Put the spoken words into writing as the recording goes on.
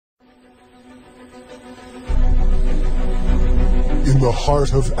In the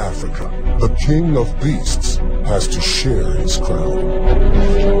heart of Africa, the king of beasts has to share his crown.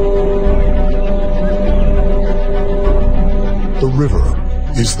 The river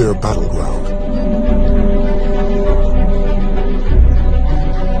is their battleground.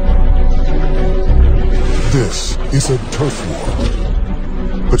 This is a turf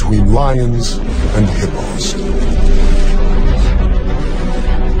war between lions and hippos.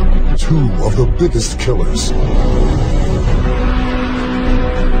 Two of the biggest killers.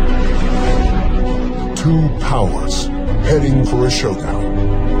 Two powers heading for a showdown.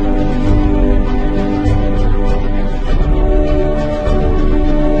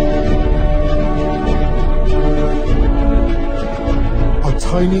 A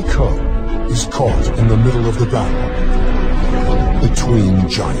tiny cub is caught in the middle of the battle between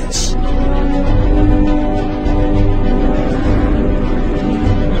giants.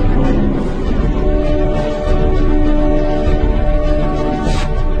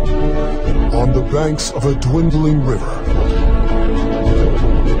 On the banks of a dwindling river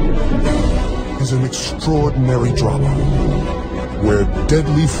is an extraordinary drama where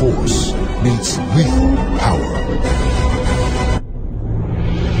deadly force meets lethal power.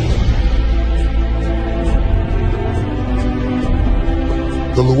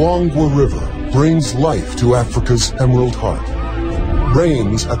 The Luangwa River brings life to Africa's Emerald Heart.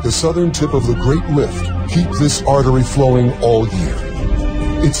 Rains at the southern tip of the Great Rift keep this artery flowing all year.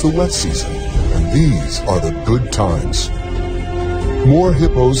 It's the wet season, and these are the good times. More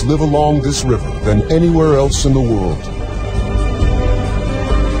hippos live along this river than anywhere else in the world.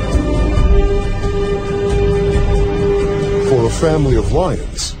 For a family of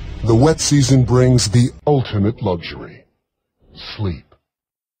lions, the wet season brings the ultimate luxury: sleep.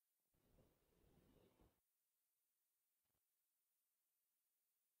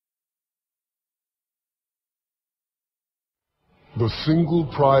 The single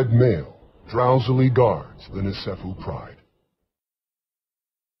pride male drowsily guards the Nisefu pride.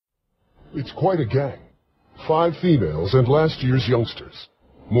 It's quite a gang. 5 females and last year's youngsters.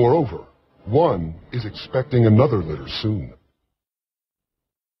 Moreover, one is expecting another litter soon.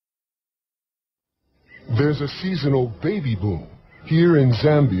 There's a seasonal baby boom here in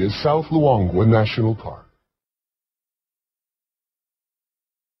Zambia's South Luangwa National Park.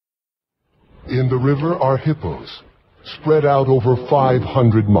 In the river are hippos, spread out over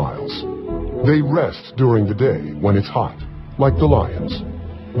 500 miles. They rest during the day when it's hot, like the lions.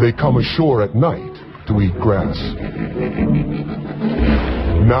 They come ashore at night to eat grass.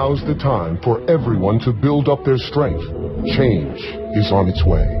 Now's the time for everyone to build up their strength. Change is on its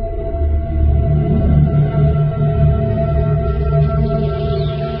way.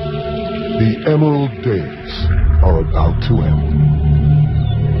 The emerald days are about to end.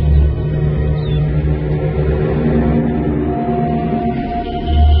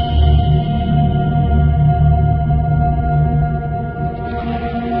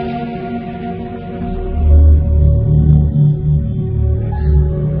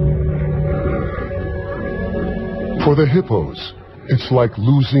 For the hippos, it's like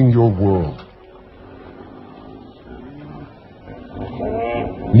losing your world.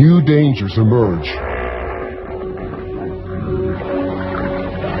 New dangers emerge.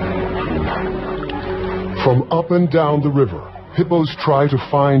 From up and down the river, hippos try to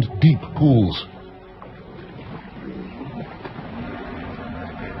find deep pools.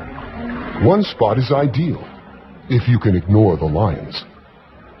 One spot is ideal, if you can ignore the lions.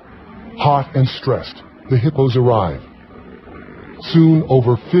 Hot and stressed, the hippos arrive. Soon,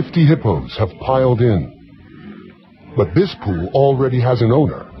 over 50 hippos have piled in. But this pool already has an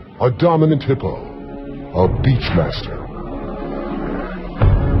owner, a dominant hippo, a beachmaster.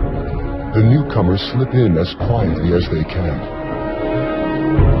 The newcomers slip in as quietly as they can.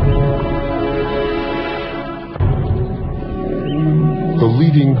 The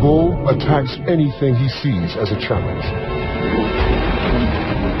leading bull attacks anything he sees as a challenge.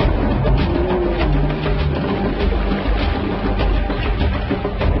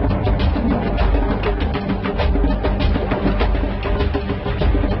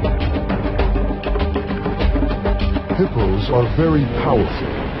 Hippos are very powerful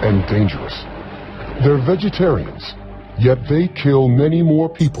and dangerous. They're vegetarians, yet they kill many more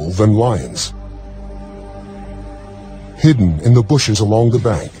people than lions. Hidden in the bushes along the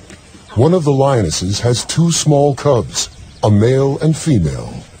bank, one of the lionesses has 2 small cubs, a male and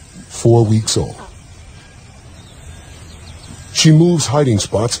female, 4 weeks old. She moves hiding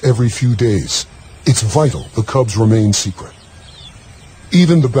spots every few days. It's vital the cubs remain secret.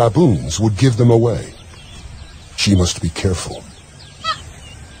 Even the baboons would give them away. She must be careful.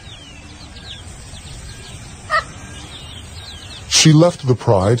 She left the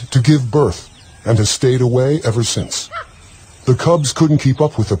pride to give birth and has stayed away ever since. The cubs couldn't keep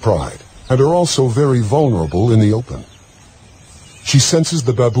up with the pride and are also very vulnerable in the open. She senses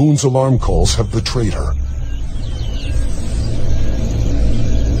the baboon's alarm calls have betrayed her.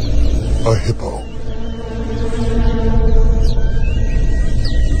 A hippo.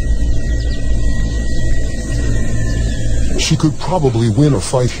 She could probably win a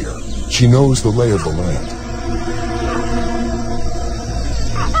fight here. She knows the lay of the land.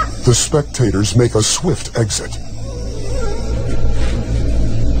 The spectators make a swift exit.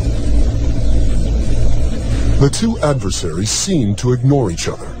 The two adversaries seem to ignore each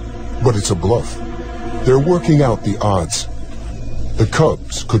other, but it's a bluff. They're working out the odds. The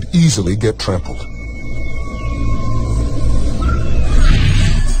cubs could easily get trampled.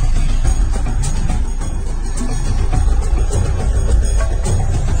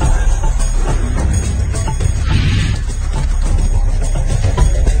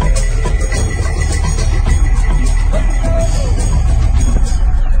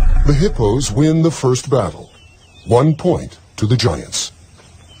 The hippos win the first battle. 1 point to the giants.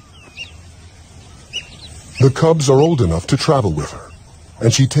 The cubs are old enough to travel with her,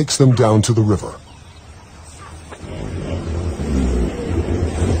 and she takes them down to the river.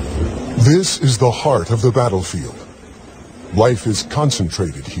 This is the heart of the battlefield. Life is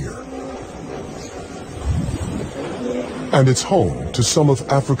concentrated here. And it's home to some of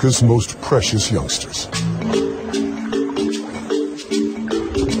Africa's most precious youngsters.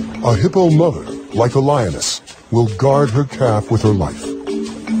 A hippo mother, like a lioness, will guard her calf with her life.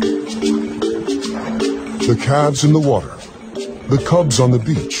 The calves in the water, the cubs on the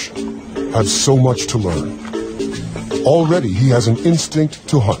beach, have so much to learn. Already he has an instinct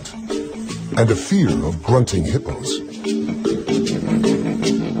to hunt, and a fear of grunting hippos.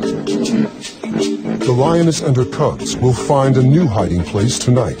 The lioness and her cubs will find a new hiding place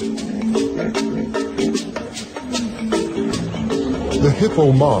tonight. The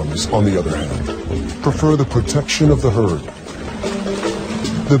hippo moms, on the other hand, prefer the protection of the herd.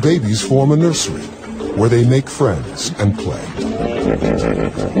 The babies form a nursery, where they make friends and play.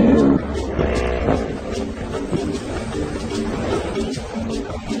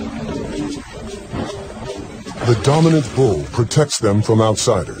 The dominant bull protects them from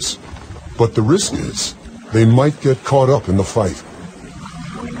outsiders, but the risk is they might get caught up in the fight.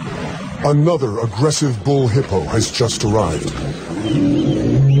 Another aggressive bull hippo has just arrived.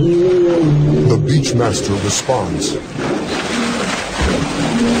 The beachmaster responds.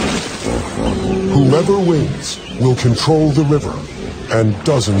 Whoever wins will control the river and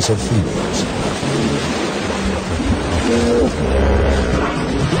dozens of females.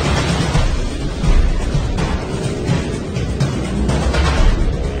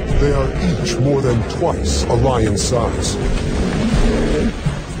 They are each more than twice a lion's size.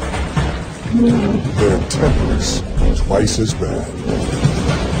 Their tempers twice as bad.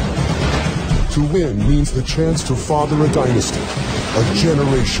 To win means the chance to father a dynasty, a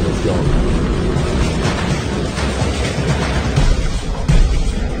generation of young.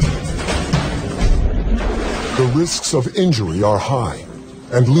 The risks of injury are high,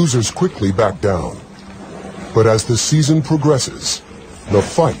 and losers quickly back down. But as the season progresses, the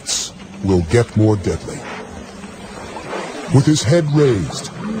fights will get more deadly. With his head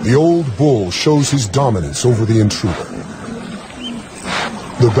raised, the old bull shows his dominance over the intruder.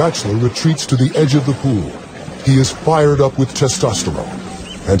 The bachelor retreats to the edge of the pool. He is fired up with testosterone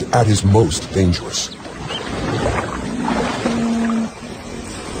and at his most dangerous.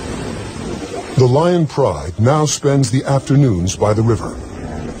 The lion pride now spends the afternoons by the river.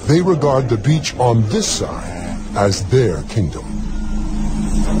 They regard the beach on this side as their kingdom.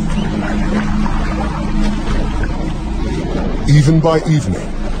 Even by evening,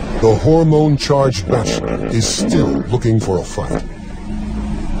 the hormone-charged bachelor is still looking for a fight.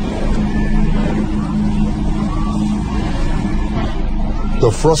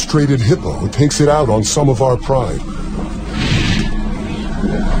 The frustrated hippo takes it out on some of our pride.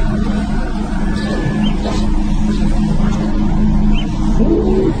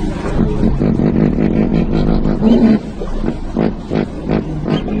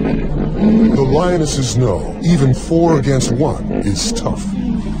 The lionesses know even 4 against 1 is tough.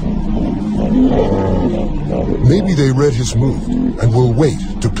 Maybe they read his mood and will wait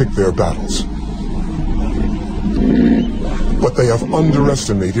to pick their battles. But they have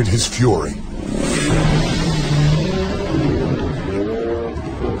underestimated his fury.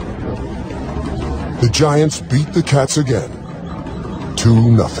 The giants beat the cats again,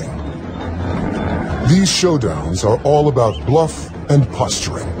 2-0. These showdowns are all about bluff and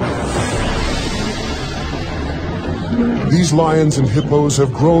posturing. These lions and hippos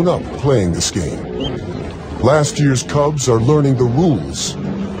have grown up playing this game. Last year's cubs are learning the rules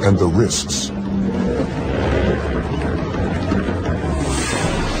and the risks.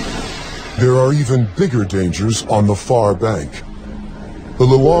 There are even bigger dangers on the far bank. The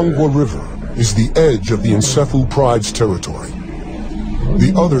Luangwa River is the edge of the Nsefu Pride's territory.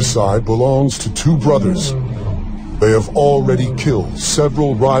 The other side belongs to two brothers. They have already killed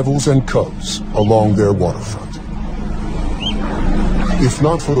several rivals and cubs along their waterfront. If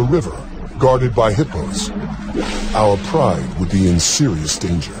not for the river, guarded by hippos, our pride would be in serious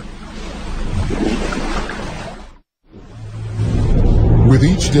danger. With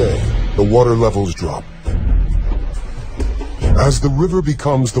each day, the water levels drop. As the river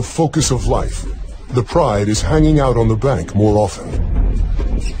becomes the focus of life, the pride is hanging out on the bank more often.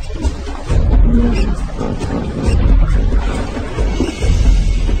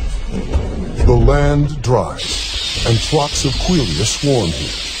 The land dries, and flocks of quelea swarm here.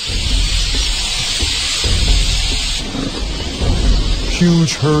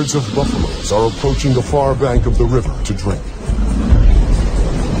 Huge herds of buffaloes are approaching the far bank of the river to drink.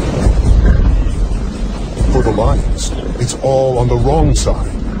 For the lions, it's all on the wrong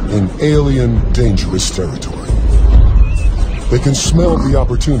side, in alien, dangerous territory. They can smell the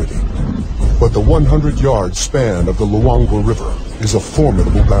opportunity, but the 100-yard span of the Luangwa River is a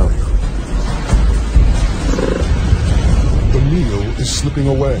formidable barrier. The meal is slipping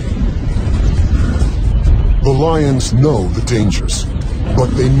away. The lions know the dangers, but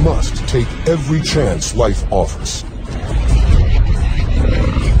they must take every chance life offers.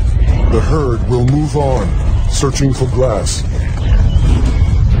 The herd will move on, searching for grass.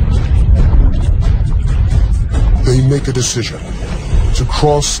 They make a decision to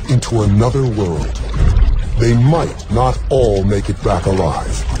cross into another world. They might not all make it back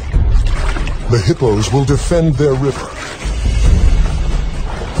alive. The hippos will defend their river.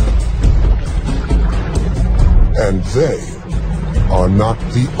 And they are not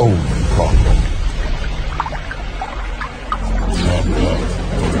the only problem.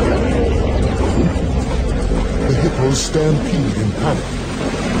 The hippos stampede in panic.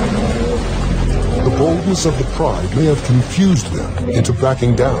 The boldness of the pride may have confused them into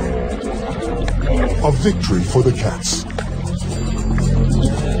backing down. A victory for the cats.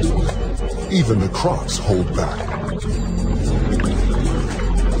 Even the crocs hold back.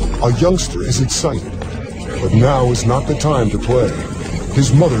 A youngster is excited, but now is not the time to play.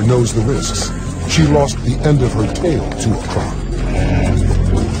 His mother knows the risks. She lost the end of her tail to a croc.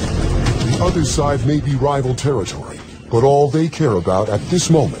 The other side may be rival territory, but all they care about at this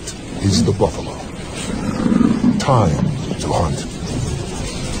moment is the buffalo. Time to hunt.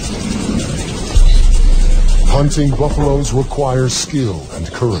 Hunting buffaloes requires skill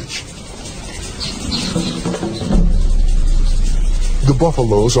and courage. The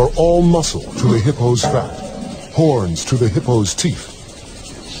buffaloes are all muscle to the hippo's fat, horns to the hippo's teeth.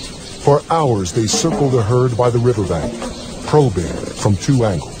 For hours they circle the herd by the riverbank, probing from two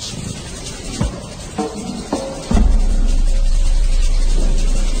angles.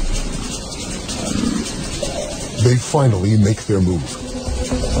 They finally make their move.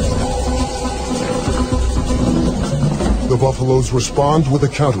 The buffaloes respond with a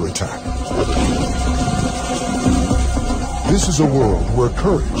counterattack. This is a world where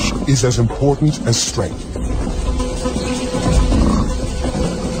courage is as important as strength.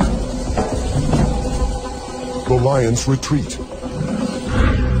 The lions retreat.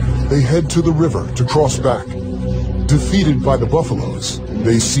 They head to the river to cross back. Defeated by the buffaloes,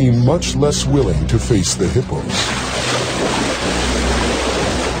 they seem much less willing to face the hippos.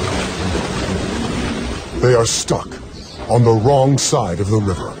 They are stuck on the wrong side of the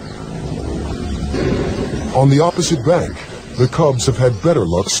river. On the opposite bank, the cubs have had better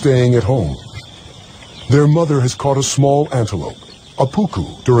luck staying at home. Their mother has caught a small antelope, a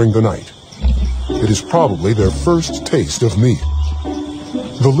puku, during the night. It is probably their first taste of meat.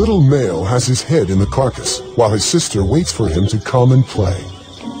 The little male has his head in the carcass, while his sister waits for him to come and play.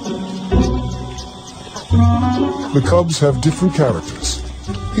 The cubs have different characters.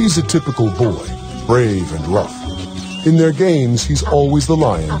 He's a typical boy, brave and rough. In their games, he's always the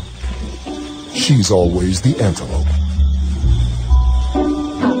lion. She's always the antelope.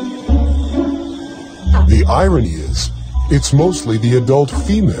 The irony is, it's mostly the adult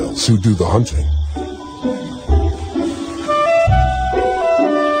females who do the hunting.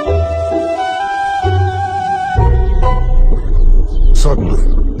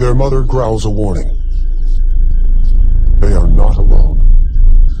 Suddenly, their mother growls a warning. They are not alone.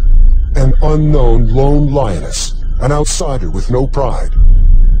 An unknown lone lioness, an outsider with no pride,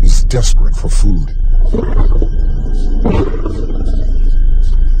 is desperate for food.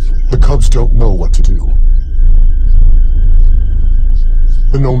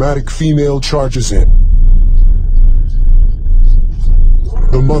 The nomadic female charges in.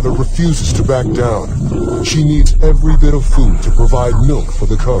 The mother refuses to back down. She needs every bit of food to provide milk for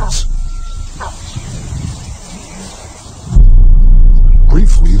the cubs.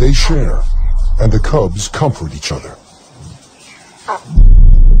 Briefly, they share, and the cubs comfort each other.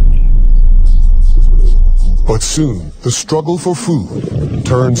 But soon, the struggle for food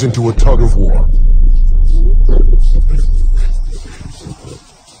turns into a tug of war.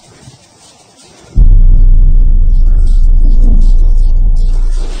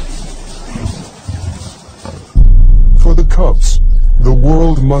 For the cubs, the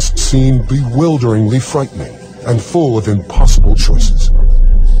world must seem bewilderingly frightening and full of impossible choices.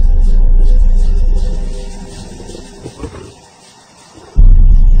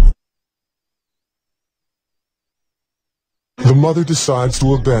 The mother decides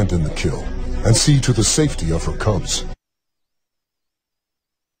to abandon the kill and see to the safety of her cubs.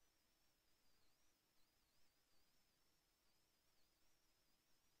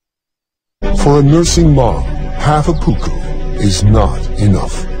 For a nursing mom, half a puku is not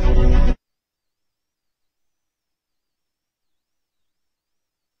enough.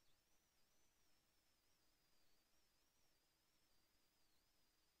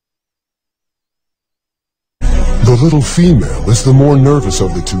 The little female is the more nervous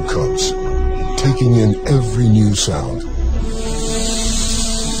of the two cubs, taking in every new sound.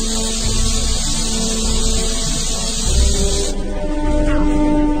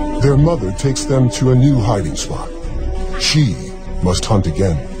 Their mother takes them to a new hiding spot. She must hunt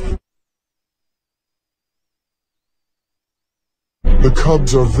again. The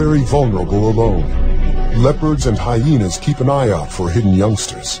cubs are very vulnerable alone. Leopards and hyenas keep an eye out for hidden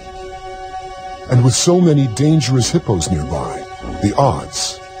youngsters. And with so many dangerous hippos nearby, the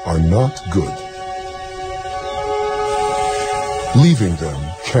odds are not good. Leaving them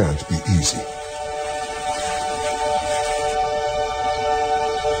can't be easy.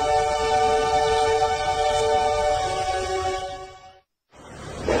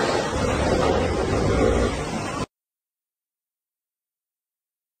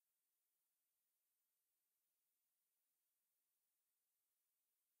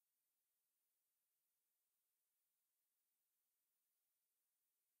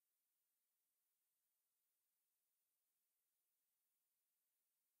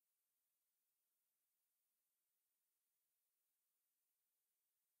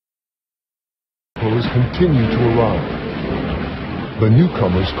 Hippos continue to arrive. The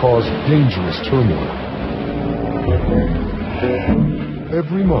newcomers cause dangerous turmoil.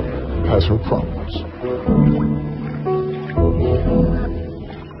 Every mother has her problems.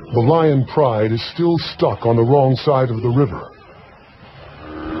 The lion pride is still stuck on the wrong side of the river.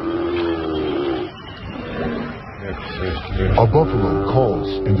 A buffalo calls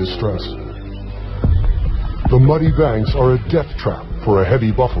in distress. The muddy banks are a death trap for a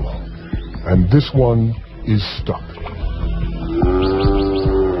heavy buffalo. And this one is stuck.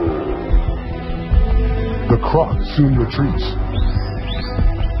 The croc soon retreats.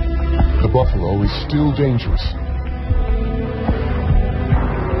 The buffalo is still dangerous.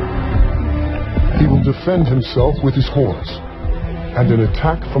 He will defend himself with his horns, and an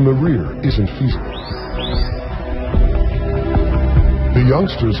attack from the rear isn't feasible. The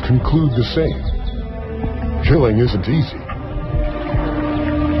youngsters conclude the same. Killing isn't easy.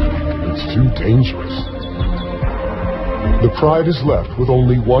 It's too dangerous. The pride is left with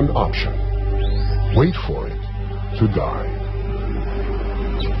only one option. Wait for it to die.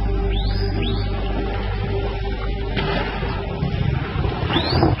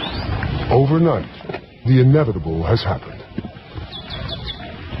 Overnight, the inevitable has happened.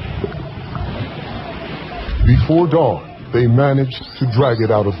 Before dawn, they managed to drag it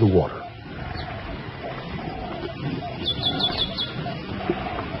out of the water.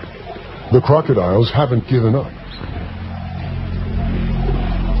 The crocodiles haven't given up.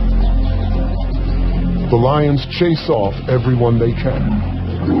 The lions chase off everyone they can.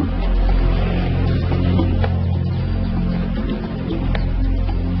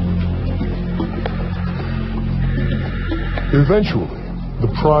 Eventually,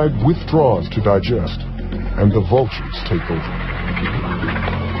 the pride withdraws to digest, and the vultures take over.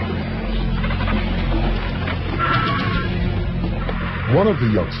 One of the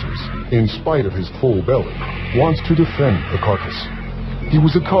youngsters, in spite of his full belly, wants to defend the carcass. He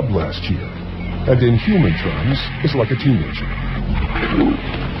was a cub last year, and in human terms, is like a teenager.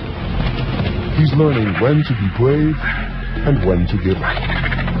 He's learning when to be brave and when to give up.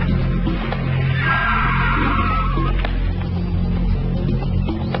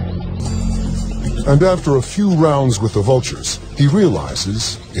 And after a few rounds with the vultures, he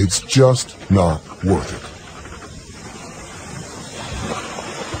realizes it's just not worth it.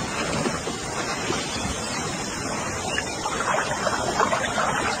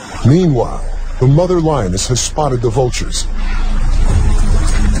 Meanwhile, the mother lioness has spotted the vultures,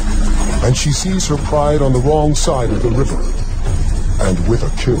 and she sees her pride on the wrong side of the river, and with a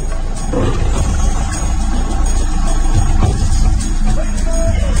kill.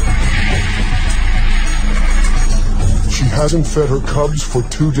 She hasn't fed her cubs for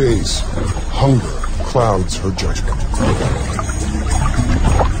 2 days. Hunger clouds her judgment.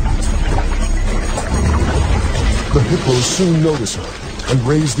 The hippos soon notice her and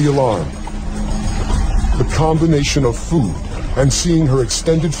raise the alarm. The combination of food and seeing her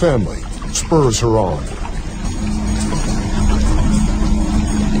extended family spurs her on.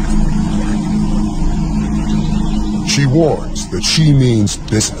 She warns that she means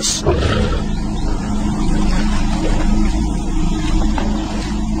business.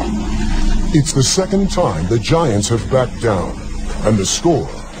 It's the second time the giants have backed down, and the score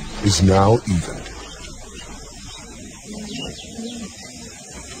is now even.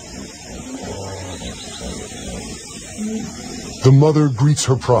 The mother greets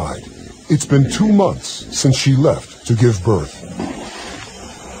her pride. It's been 2 months since she left to give birth.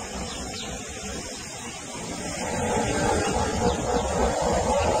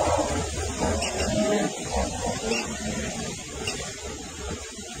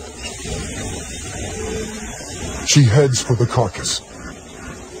 She heads for the carcass.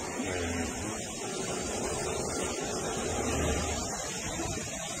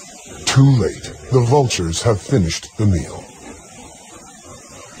 Too late. The vultures have finished the meal.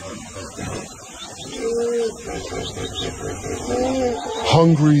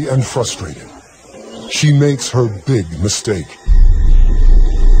 Hungry and frustrated, she makes her big mistake.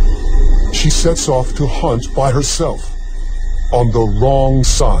 She sets off to hunt by herself on the wrong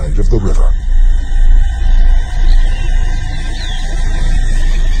side of the river.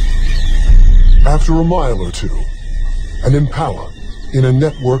 After a mile or two, an impala in a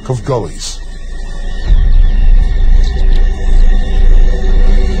network of gullies.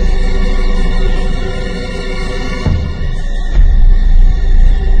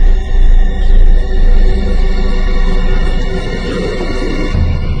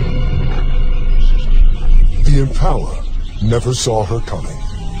 The impala never saw her coming.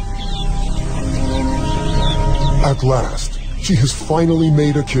 At last, she has finally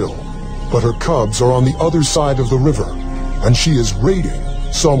made a kill, but her cubs are on the other side of the river, and she is raiding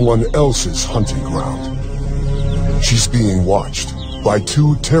someone else's hunting ground. She's being watched by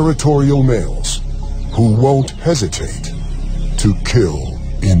 2 territorial males who won't hesitate to kill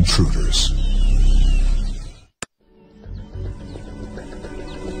intruders.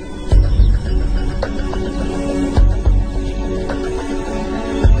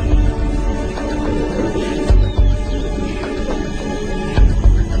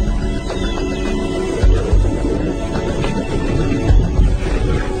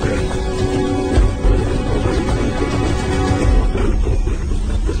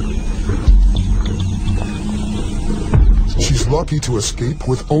 Lucky to escape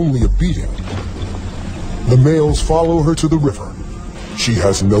with only a beating. The males follow her to the river. She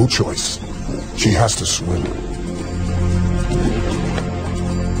has no choice. She has to swim.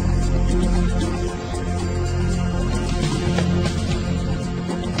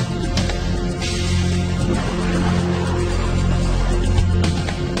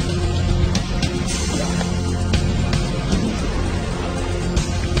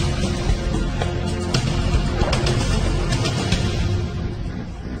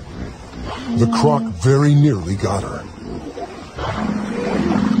 The croc very nearly got her.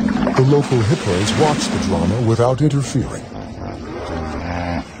 The local hippos watch the drama without interfering.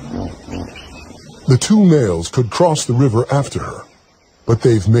 The 2 males could cross the river after her, but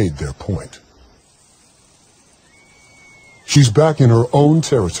they've made their point. She's back in her own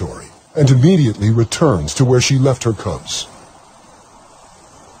territory and immediately returns to where she left her cubs.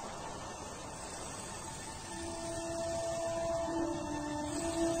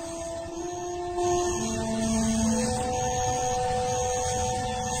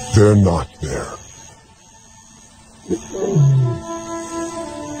 They're not there.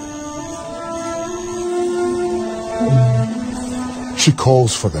 She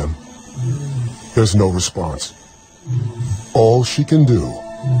calls for them. There's no response. All she can do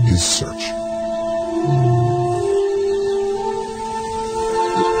is search.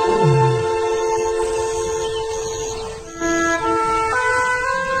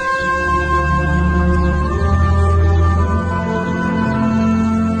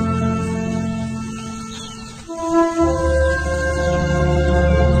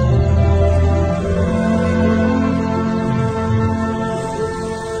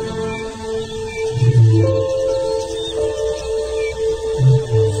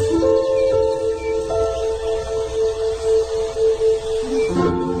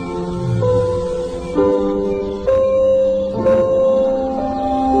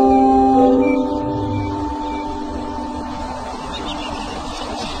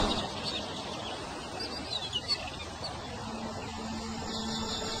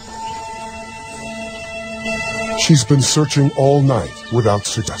 She's been searching all night without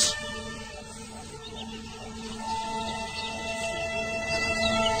success.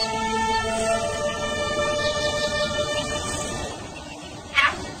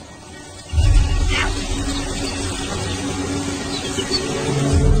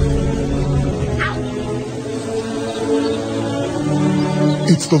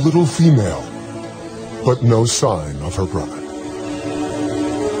 It's the little female, but no sign of her brother.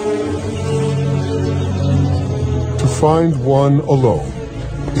 To find one alone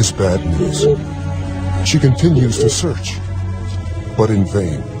is bad news. She continues to search, but in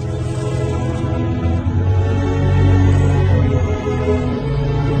vain.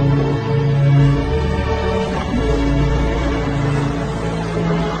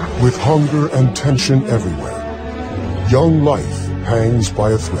 With hunger and tension everywhere, young life hangs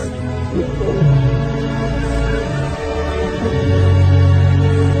by a thread.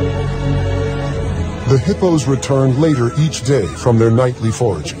 The hippos return later each day from their nightly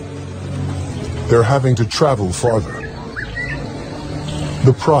foraging. They're having to travel farther.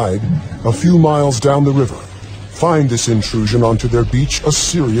 The pride, a few miles down the river, find this intrusion onto their beach a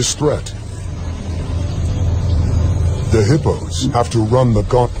serious threat. The hippos have to run the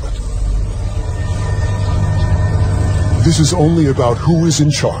gauntlet. This is only about who is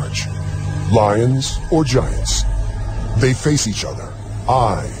in charge, lions or giants. They face each other,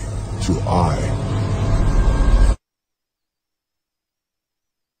 eye to eye.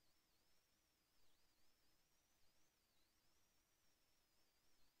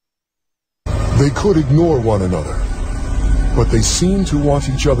 They could ignore one another, but they seem to want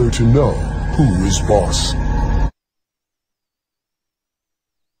each other to know who is boss.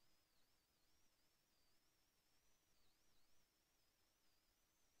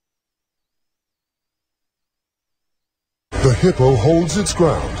 The hippo holds its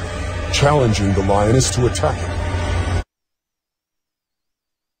ground, challenging the lioness to attack it.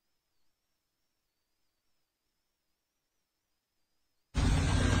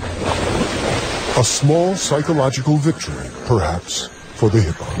 A small psychological victory, perhaps, for the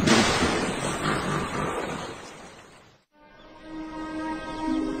hippo.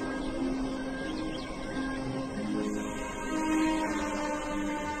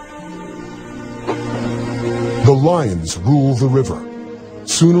 The lions rule the river.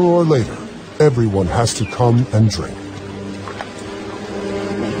 Sooner or later, everyone has to come and drink.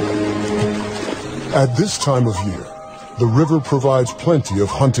 At this time of year, the river provides plenty of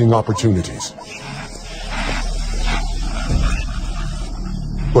hunting opportunities.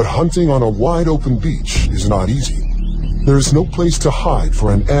 But hunting on a wide open beach is not easy. There is no place to hide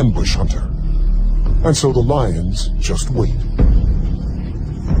for an ambush hunter. And so the lions just wait.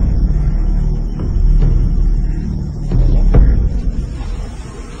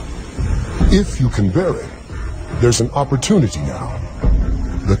 If you can bear it, there's an opportunity now.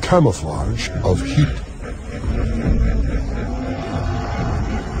 The camouflage of heat.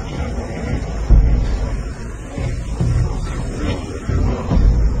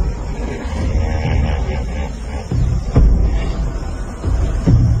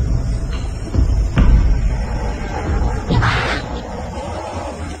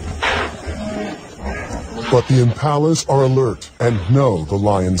 But the impalas are alert and know the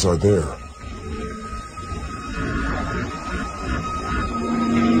lions are there.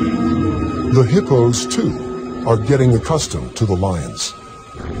 The hippos, too, are getting accustomed to the lions.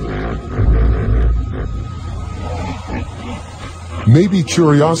 Maybe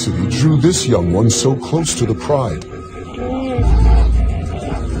curiosity drew this young one so close to the pride.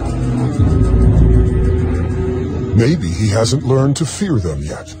 Maybe he hasn't learned to fear them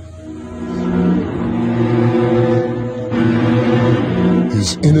yet.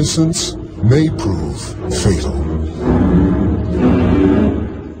 His innocence may prove fatal.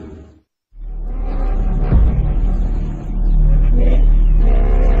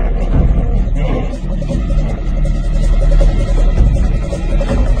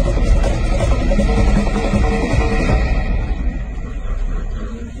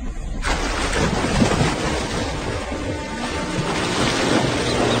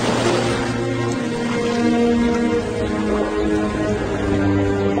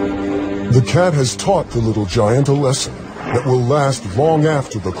 The cat has taught the little giant a lesson that will last long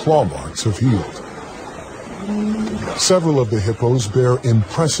after the claw marks have healed. Several of the hippos bear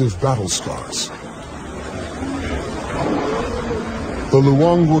impressive battle scars. The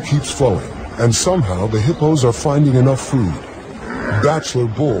Luangwa keeps flowing, and somehow the hippos are finding enough food. Bachelor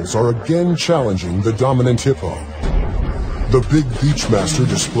bulls are again challenging the dominant hippo. The big beachmaster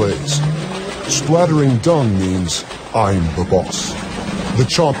displays. Splattering dung means, I'm the boss. The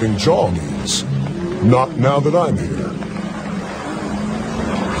chomping jaw means, Not now that I'm here.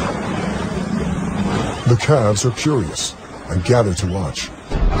 The calves are curious and gather to watch.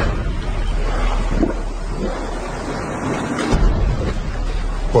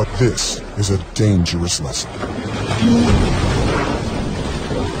 But this is a dangerous lesson.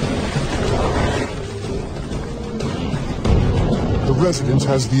 The resident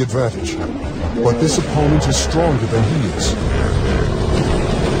has the advantage, but this opponent is stronger than he is.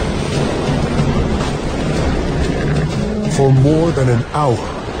 For more than an hour,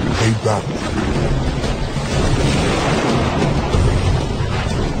 they battle.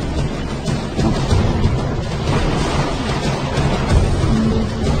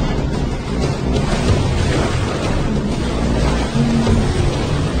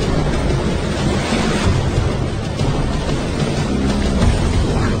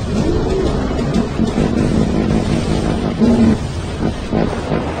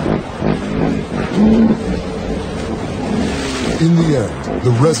 In the end, the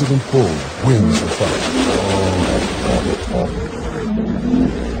resident bull wins the fight.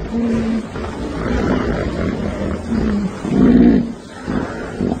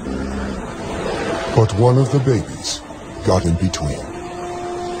 But one of the babies got in between.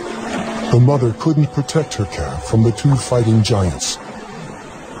 The mother couldn't protect her calf from the two fighting giants.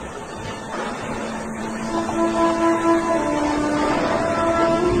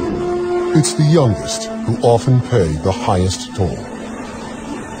 It's the youngest who often pay the highest toll.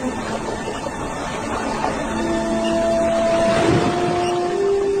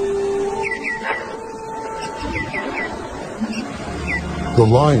 The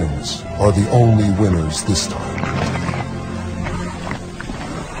lions are the only winners this time.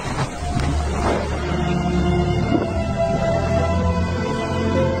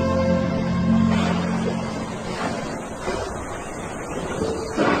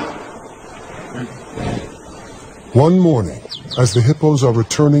 One morning, as the hippos are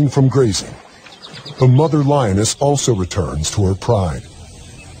returning from grazing, the mother lioness also returns to her pride.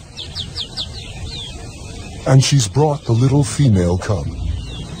 And she's brought the little female cub.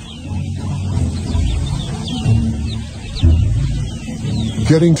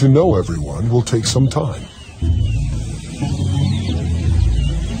 Getting to know everyone will take some time.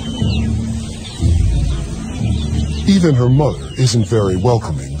 Even her mother isn't very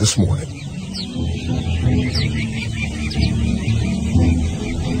welcoming this morning.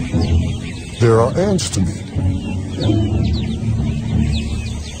 There are aunts to meet,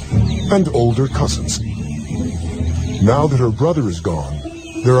 and older cousins. Now that her brother is gone,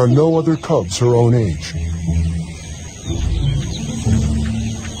 there are no other cubs her own age.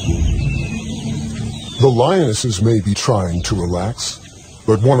 The lionesses may be trying to relax,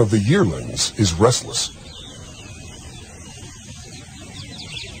 but one of the yearlings is restless.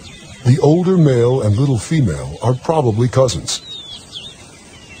 The older male and little female are probably cousins.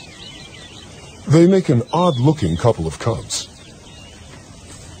 They make an odd-looking couple of cubs.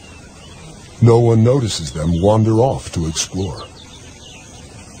 No one notices them wander off to explore.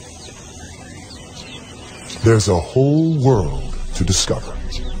 There's a whole world to discover.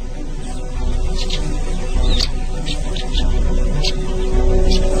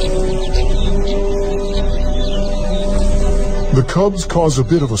 The cubs cause a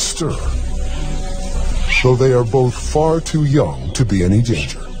bit of a stir, though they are both far too young to be any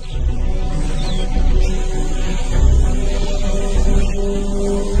danger.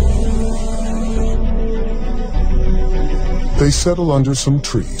 They settle under some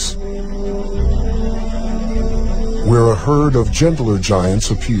trees, where a herd of gentler giants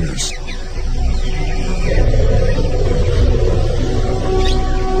appears.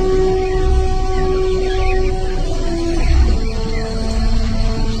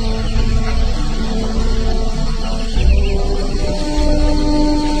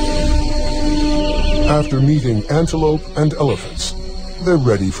 After meeting antelope and elephants, they're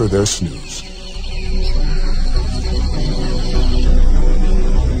ready for their snooze.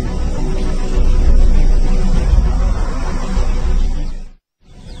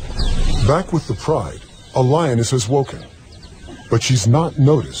 Back with the pride, a lioness has woken, but she's not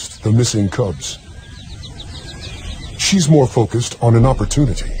noticed the missing cubs. She's more focused on an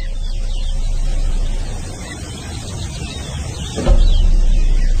opportunity.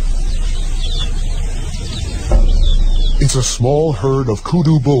 It's a small herd of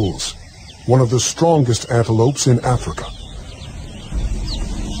kudu bulls, one of the strongest antelopes in Africa.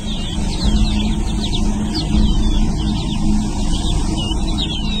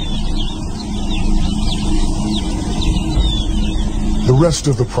 The rest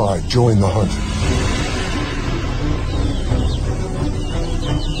of the pride join the hunt.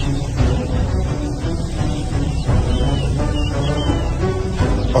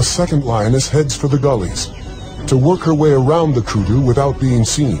 A second lioness heads for the gullies to work her way around the kudu without being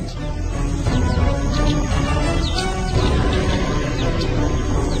seen.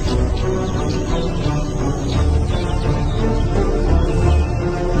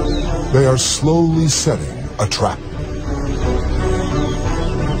 They are slowly setting a trap.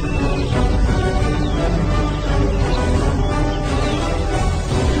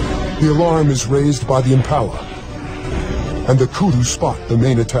 The alarm is raised by the impala, and the kudu spot the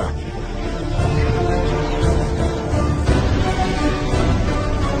main attack.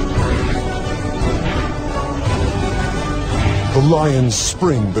 The lions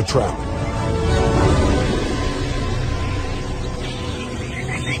spring the trap.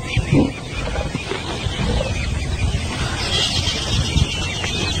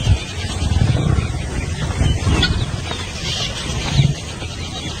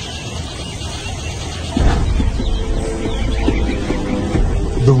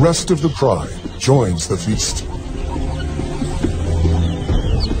 The rest of the pride joins the feast.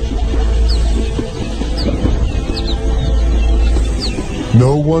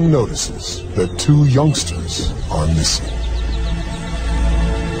 No one notices that two youngsters are missing.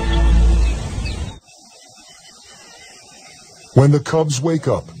 When the cubs wake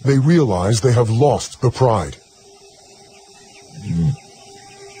up, they realize they have lost the pride.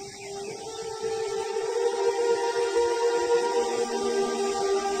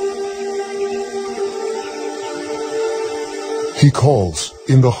 He calls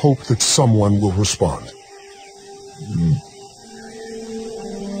in the hope that someone will respond.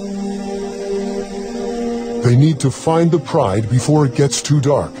 They need to find the pride before it gets too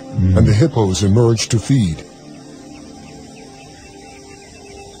dark, and the hippos emerge to feed.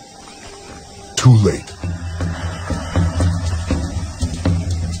 Too late.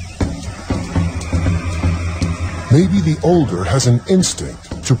 Maybe the older has an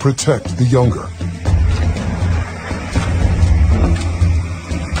instinct to protect the younger.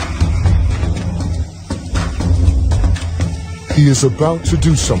 He is about to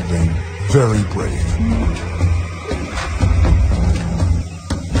do something very brave.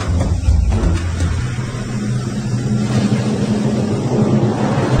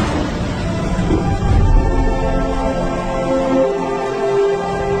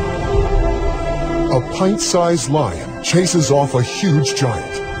 A pint-sized lion chases off a huge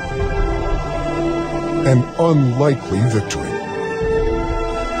giant. An unlikely victory.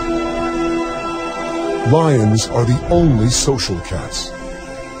 Lions are the only social cats.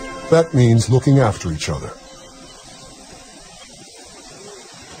 That means looking after each other.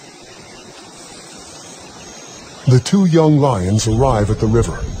 The two young lions arrive at the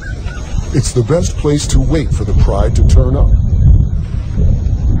river. It's the best place to wait for the pride to turn up.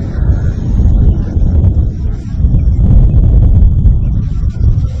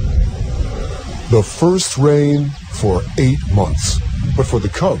 The first rain for 8 months. But for the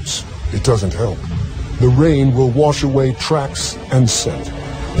cubs, it doesn't help. The rain will wash away tracks and scent.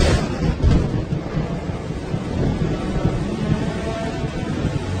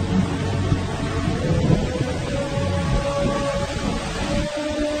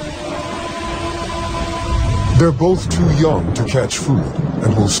 They're both too young to catch food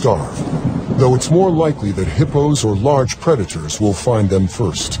and will starve, though it's more likely that hippos or large predators will find them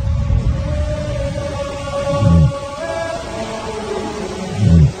first.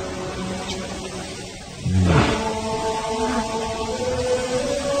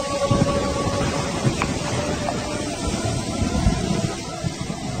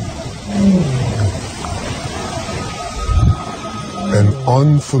 An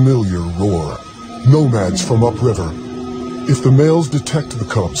unfamiliar roar. Nomads from upriver. If the males detect the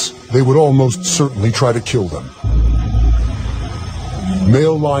cubs, they would almost certainly try to kill them.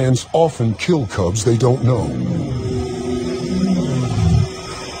 Male lions often kill cubs they don't know.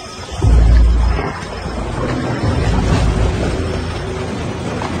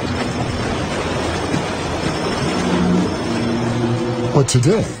 But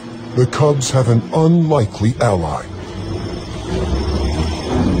today, the cubs have an unlikely ally.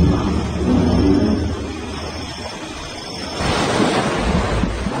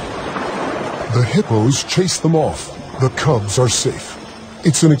 The hippos chase them off. The cubs are safe.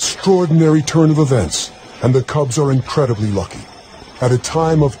 It's an extraordinary turn of events, and the cubs are incredibly lucky. At a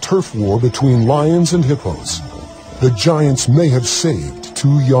time of turf war between lions and hippos, the giants may have saved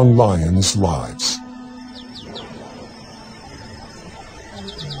two young lions' lives.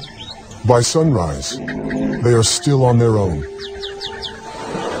 By sunrise, they are still on their own.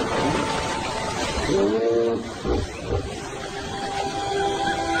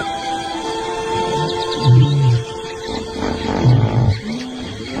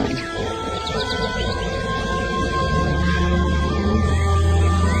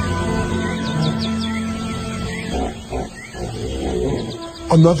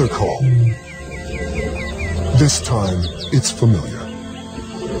 Another call. This time, it's familiar.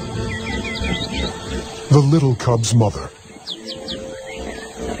 The little cub's mother.